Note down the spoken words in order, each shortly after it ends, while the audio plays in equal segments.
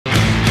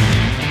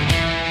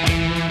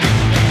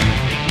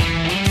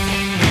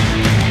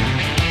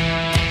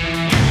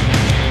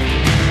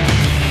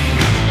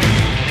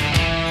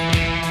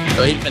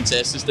var helt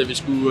fantastisk, da vi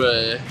skulle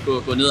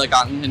gå ned ad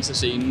gangen hen til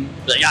scenen.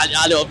 Jeg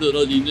har aldrig oplevet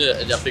noget lignende,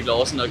 at jeg fik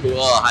lov sådan at gå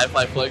og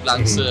high-five folk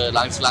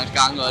langs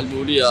gangen og alt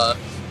muligt. Og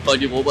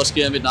folk de råber og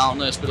sker mit navn,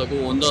 når jeg spiller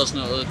gode runder og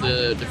sådan noget.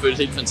 Det føltes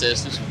helt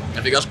fantastisk.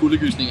 Jeg fik også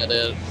kuldegysninger, da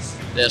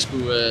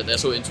jeg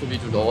så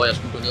introvideoen over, at jeg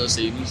skulle gå ned ad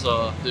scenen. Så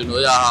det er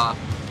noget, jeg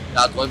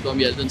har drømt om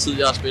i al den tid,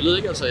 jeg har spillet.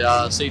 Ikke? Altså, jeg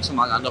har set så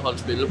mange andre hold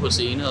spille på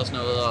scene og sådan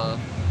noget. Og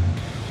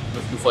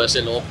nu får jeg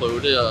selv lov at prøve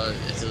det, og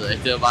jeg ved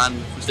ikke, det var en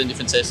fuldstændig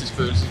fantastisk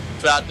følelse.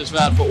 Det er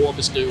svært for ord at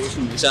beskrive,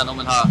 især når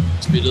man har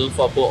spillet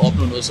for at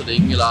opnå noget så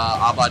længe, eller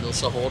arbejdet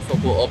så hårdt for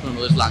at opnå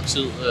noget i så lang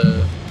tid.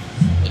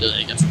 Jeg ved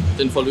ikke,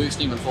 den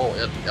forløsning man får,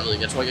 jeg ved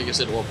ikke, jeg tror ikke, jeg kan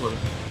sætte ord på det.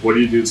 What do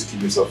you do to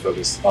keep yourself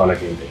focused on a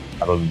game day?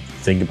 I don't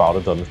think about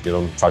it, I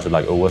don't try to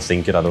like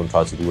overthink it, I don't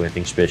try to do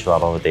anything special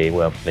out of a day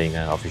where I'm playing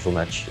an official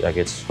match.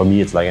 For me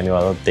it's like any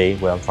other day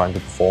where I'm trying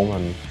to perform,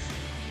 and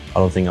I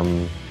don't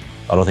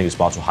think it's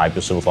smart to hype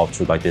yourself up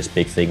to like this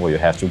big thing where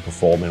you have to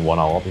perform in 1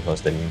 hour, because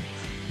then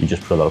you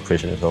just put a lot of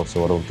pressure on yourself. So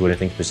I don't do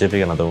anything specific,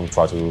 and I don't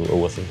try to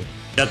overthink it.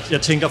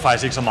 Jeg tænker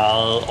faktisk ikke så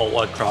meget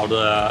over, at crowdet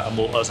er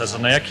mod os.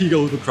 Altså, når jeg kigger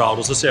ud på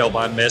crowdet, så ser jeg jo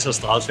bare en masse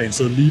Astralis-fans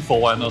sidde lige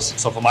foran os.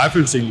 Så for mig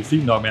føles det egentlig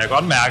fint nok, men jeg kan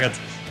godt mærke,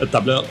 at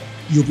der bliver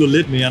jublet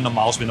lidt mere, når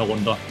Maus vinder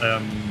runder.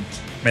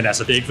 Men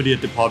altså, det er ikke fordi,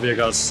 at det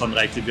påvirker os sådan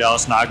rigtigt. Vi har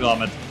også snakket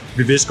om, at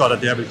vi vidste godt, at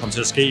det her ville komme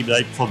til at ske. Vi havde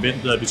ikke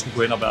forventet, at vi skulle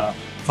gå ind og være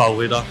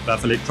favoritter. I hvert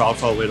fald ikke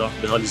crowd-favoritter.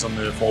 Vi havde ligesom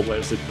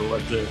forberedt lidt på,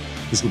 at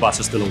vi skulle bare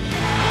tage stille ud.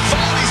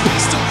 Farlig's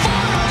pistol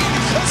firing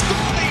as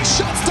Farlig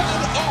shuts down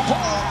a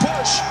horror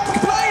push.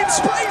 Blaine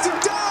sprays him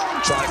down.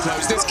 Try to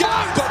close this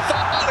gap, but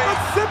Farlig.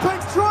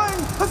 Sipek's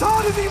trying as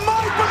hard as he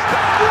might, but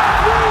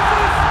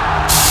refuses.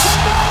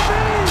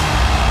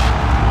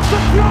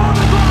 Secure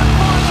the grand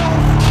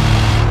finals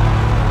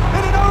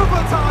in an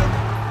overtime.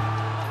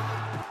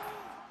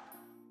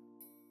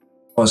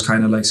 I was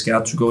kind of like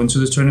scared to go into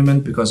this tournament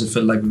because it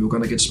felt like we were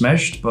gonna get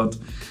smashed, but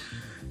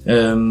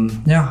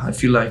yeah, I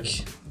feel like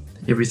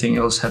everything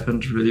else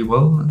happened really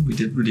well and we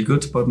did really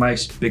good, but my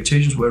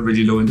expectations were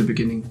really low in the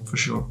beginning, for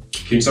sure.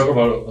 Can you talk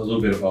about a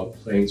little bit about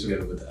playing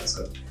together with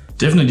Asa?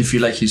 Definitely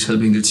feel like he's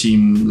helping the team,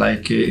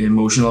 like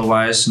emotional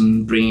wise,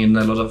 and bringing in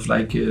a lot of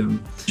like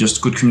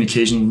just good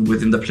communication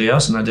within the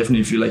players, and I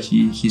definitely feel like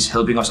he's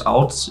helping us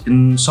out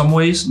in some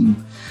ways, and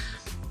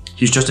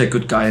he's just a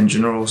good guy in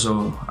general, so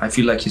I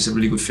feel like he's a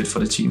really good fit for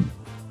the team.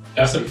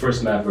 After the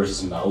first map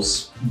versus Mouse,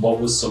 what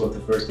was some of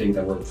the first thing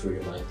that went through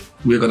your mind?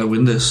 We're gonna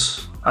win this.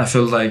 I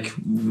felt like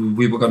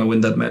we were gonna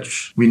win that match.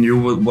 We knew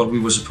what we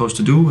were supposed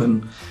to do, and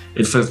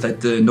it felt like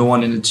no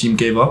one in the team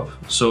gave up.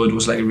 So it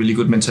was like a really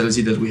good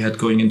mentality that we had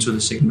going into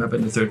the second map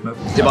and the third map.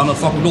 Det var noget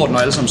fucking lort, når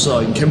alle sammen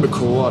sidder i en kæmpe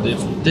koger, og det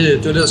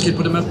var det, der skete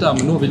på det map der,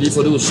 men nu har vi lige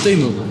fået det ud af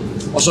systemet,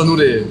 og så nu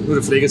er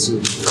det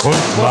flækketid.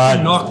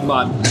 Fucking nok,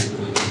 mand!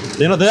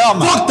 Den er der,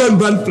 man! Fuck den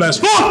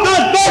vandflaske! Fuck den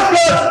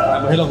vandflaske! Jeg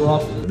må hellere gå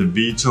op. The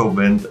veto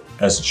went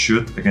as it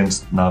should against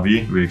Navi.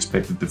 We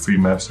expected the 3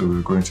 maps that we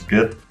were going to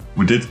get.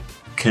 We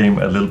came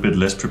a little bit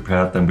less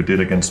prepared than we did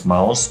against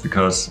Mouse,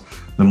 because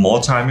the more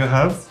time you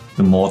have,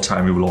 the more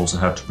time you will also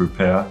have to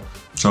prepare.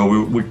 So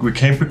we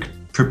came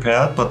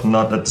prepared, but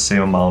not at the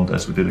same amount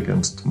as we did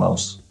against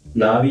Mouse.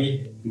 Navi,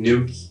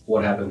 Nuke,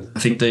 what happened? I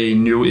think they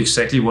knew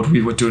exactly what we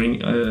were doing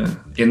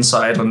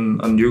inside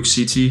on Nuke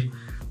CT.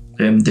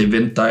 They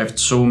vent dived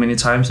so many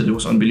times that it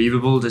was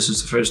unbelievable. This is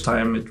the first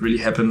time it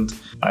really happened.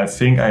 I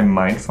think I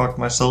mindfucked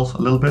myself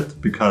a little bit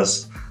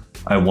because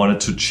I wanted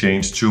to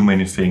change too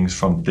many things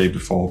from the day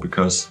before,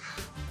 because,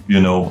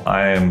 you know,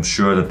 I am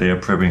sure that they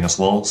are prepping as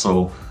well. So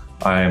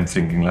I am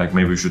thinking like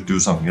maybe we should do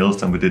something else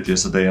than we did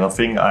yesterday. And I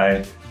think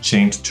I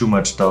changed too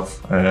much stuff.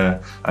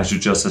 I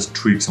should just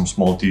tweak some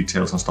small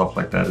details and stuff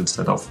like that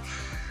instead of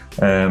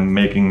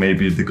making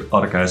maybe the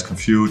other guys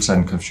confused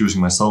and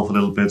confusing myself a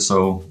little bit.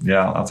 So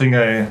yeah, I think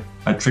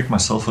I tricked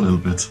myself a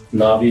little bit.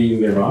 Navi,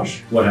 Mirage,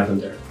 what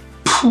happened there?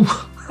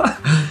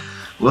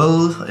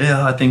 Well,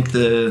 yeah, I think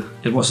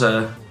it was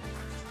a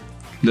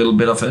little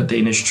bit of a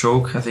Danish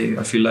choke.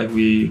 I feel like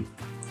we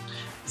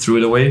threw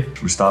it away.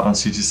 We start on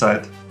CT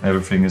side.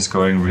 Everything is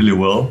going really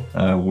well.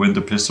 Win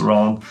the pistol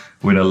round,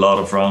 win a lot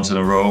of rounds in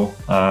a row.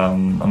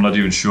 I'm not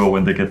even sure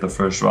when they get the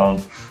first round,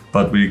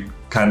 but we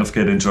kind of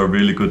get into a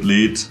really good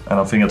lead. And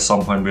I think at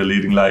some point we're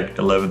leading like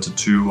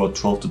 11-2 or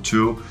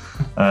 12-2.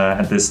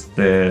 And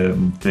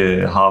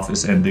the half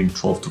is ending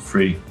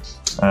 12-3.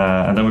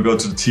 And then we go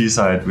to the T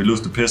side. We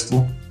lose the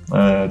pistol.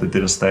 They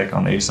did a stack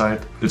on A side.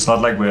 It's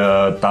not like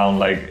we're down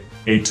like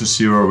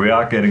 8-0. We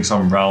are getting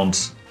some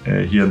rounds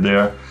here and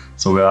there.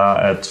 So we are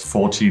at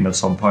 14 at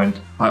some point.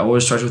 I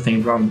always try to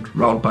think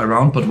round by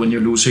round, but when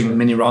you're losing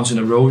many rounds in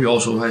a row, you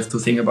also have to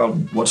think about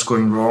what's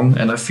going wrong.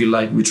 And I feel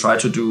like we try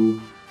to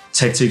do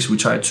tactics, we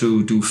try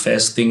to do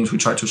fast things, we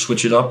try to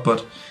switch it up,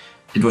 but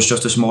it was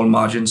just a small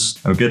margins.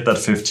 We get that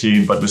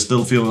 15, but we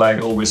still feel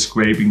like always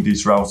scraping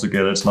these rounds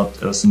together.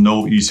 There's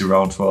no easy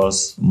round for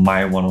us.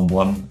 My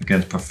one-on-one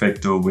against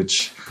Perfecto,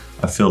 which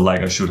I feel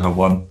like I should have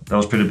won. That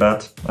was pretty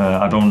bad.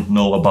 I don't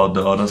know about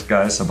the other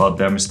guys, about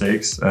their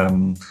mistakes,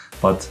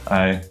 but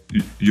I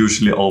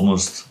usually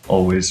almost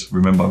always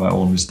remember my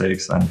own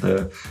mistakes.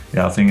 And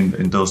yeah, I think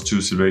in those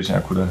two situations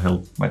I could have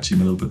helped my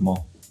team a little bit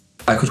more.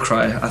 I could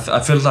cry. I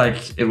felt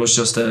like it was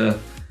just a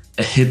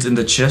hit in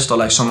the chest, or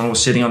like someone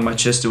was sitting on my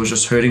chest. It was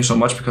just hurting so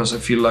much because I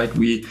feel like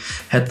we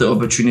had the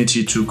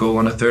opportunity to go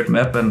on a third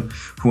map, and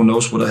who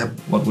knows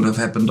what would have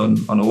happened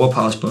on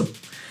overpass. But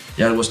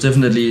yeah, it was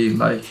definitely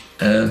like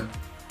a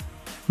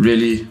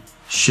really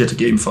shit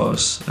game for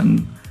us,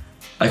 and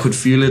I could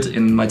feel it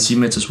in my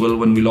teammates as well.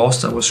 When we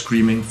lost, I was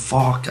screaming,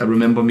 fuck. I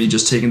remember me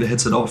just taking the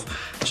headset off,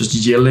 just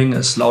yelling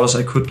as loud as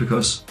I could,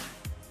 because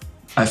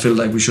I felt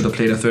like we should have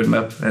played a third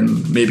map,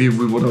 and maybe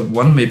we would have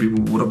won, maybe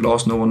we would have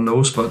lost, no one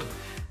knows, but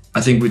I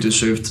think we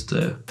deserved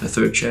the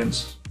third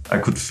chance. I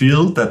could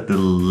feel that the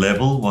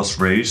level was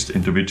raised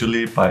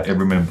individually by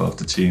every member of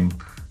the team,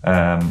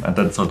 and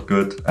that felt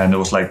good. And it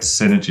was like the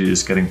synergy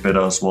is getting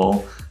better as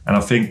well. And I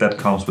think that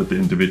comes with the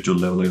individual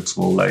level as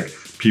well, like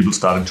people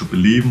starting to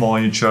believe more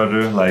in each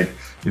other. Like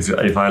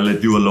if I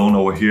let you alone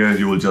over here,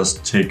 you will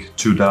just take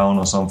 2 down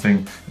or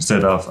something,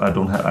 instead of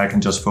I can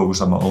just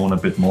focus on my own a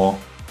bit more.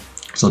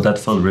 So that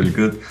felt really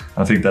good.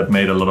 I think that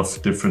made a lot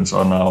of difference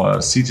on our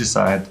CG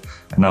side.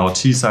 And our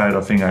T side,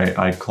 I think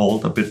I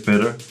called a bit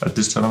better at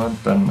this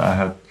tournament than I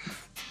had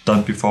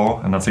done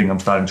before. And I think I'm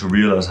starting to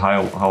realize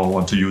how I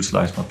want to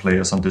utilize my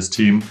players on this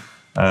team.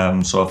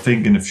 So I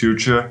think in the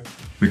future,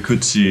 we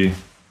could see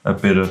a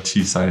better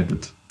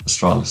T-sided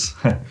Astralis.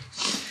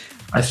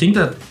 I think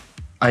that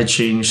I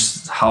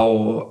changed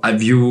how I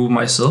view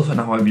myself and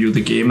how I view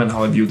the game and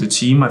how I view the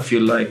team. I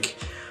feel like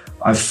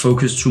I've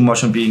focused too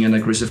much on being an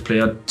aggressive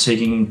player,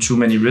 taking too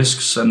many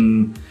risks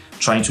and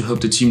trying to help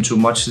the team too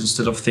much,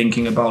 instead of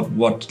thinking about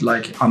what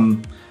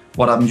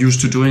I'm used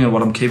to doing and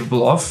what I'm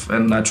capable of.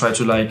 And I try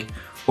to like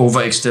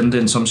overextend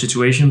in some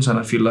situations, and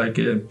I feel like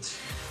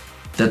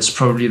that's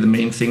probably the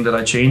main thing that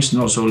I changed.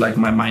 And also like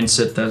my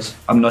mindset that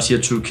I'm not here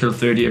to kill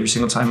 30 every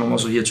single time. I'm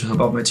also here to help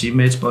out my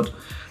teammates. But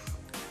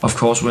of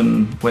course,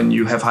 when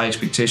you have high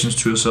expectations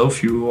to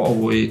yourself, you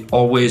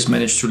always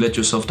manage to let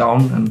yourself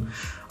down, and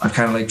I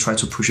kind of like try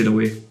to push it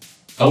away.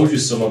 How would you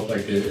sum up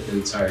like the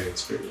entire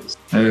experience?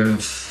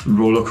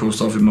 Roller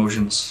coaster of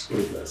emotions.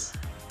 Goodness.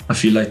 I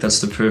feel like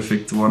that's the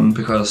perfect one,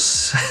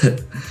 because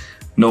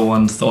no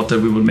one thought that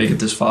we would make it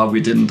this far.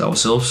 We didn't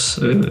ourselves.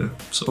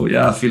 So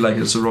yeah, I feel like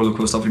it's a roller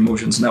coaster of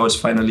emotions. Now it's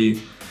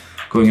finally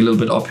going a little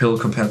bit uphill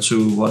compared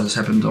to what has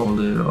happened all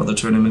the other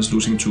tournaments,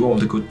 losing to all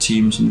the good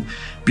teams and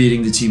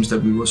beating the teams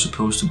that we were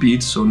supposed to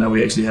beat. So now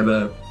we actually have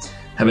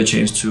a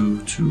chance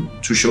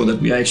to show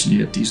that we are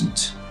actually a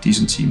decent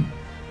team.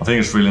 I think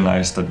it's really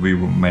nice that we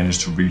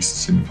managed to reach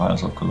the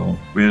semifinals of Cologne.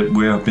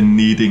 We have been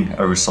needing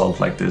a result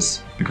like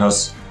this,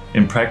 because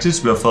in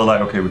practice we have felt like,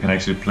 okay, we can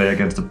actually play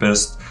against the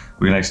best,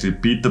 we can actually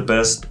beat the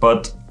best,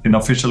 but in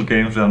official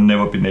games we have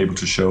never been able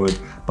to show it.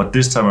 But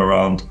this time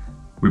around,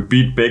 we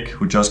beat Big,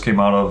 who just came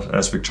out of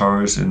as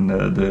victorious in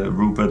the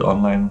Rupert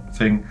online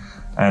thing,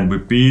 and we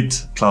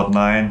beat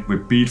Cloud9, we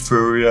beat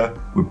Furia,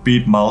 we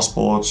beat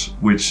Mousesports,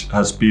 which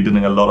has beaten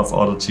a lot of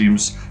other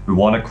teams. We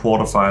won a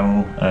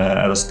quarterfinal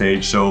at a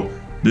stage, so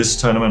this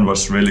tournament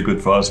was really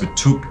good for us. We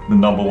took the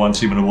 #1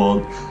 team in the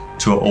world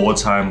to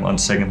overtime on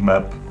second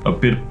map. A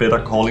bit better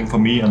calling for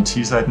me on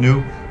T-side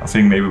new. I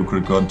think maybe we could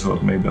have gone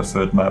to maybe a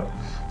third map.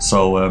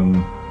 So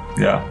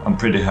yeah, I'm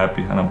pretty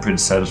happy and I'm pretty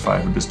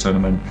satisfied with this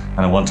tournament,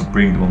 and I want to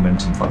bring the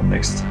momentum for the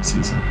next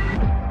season.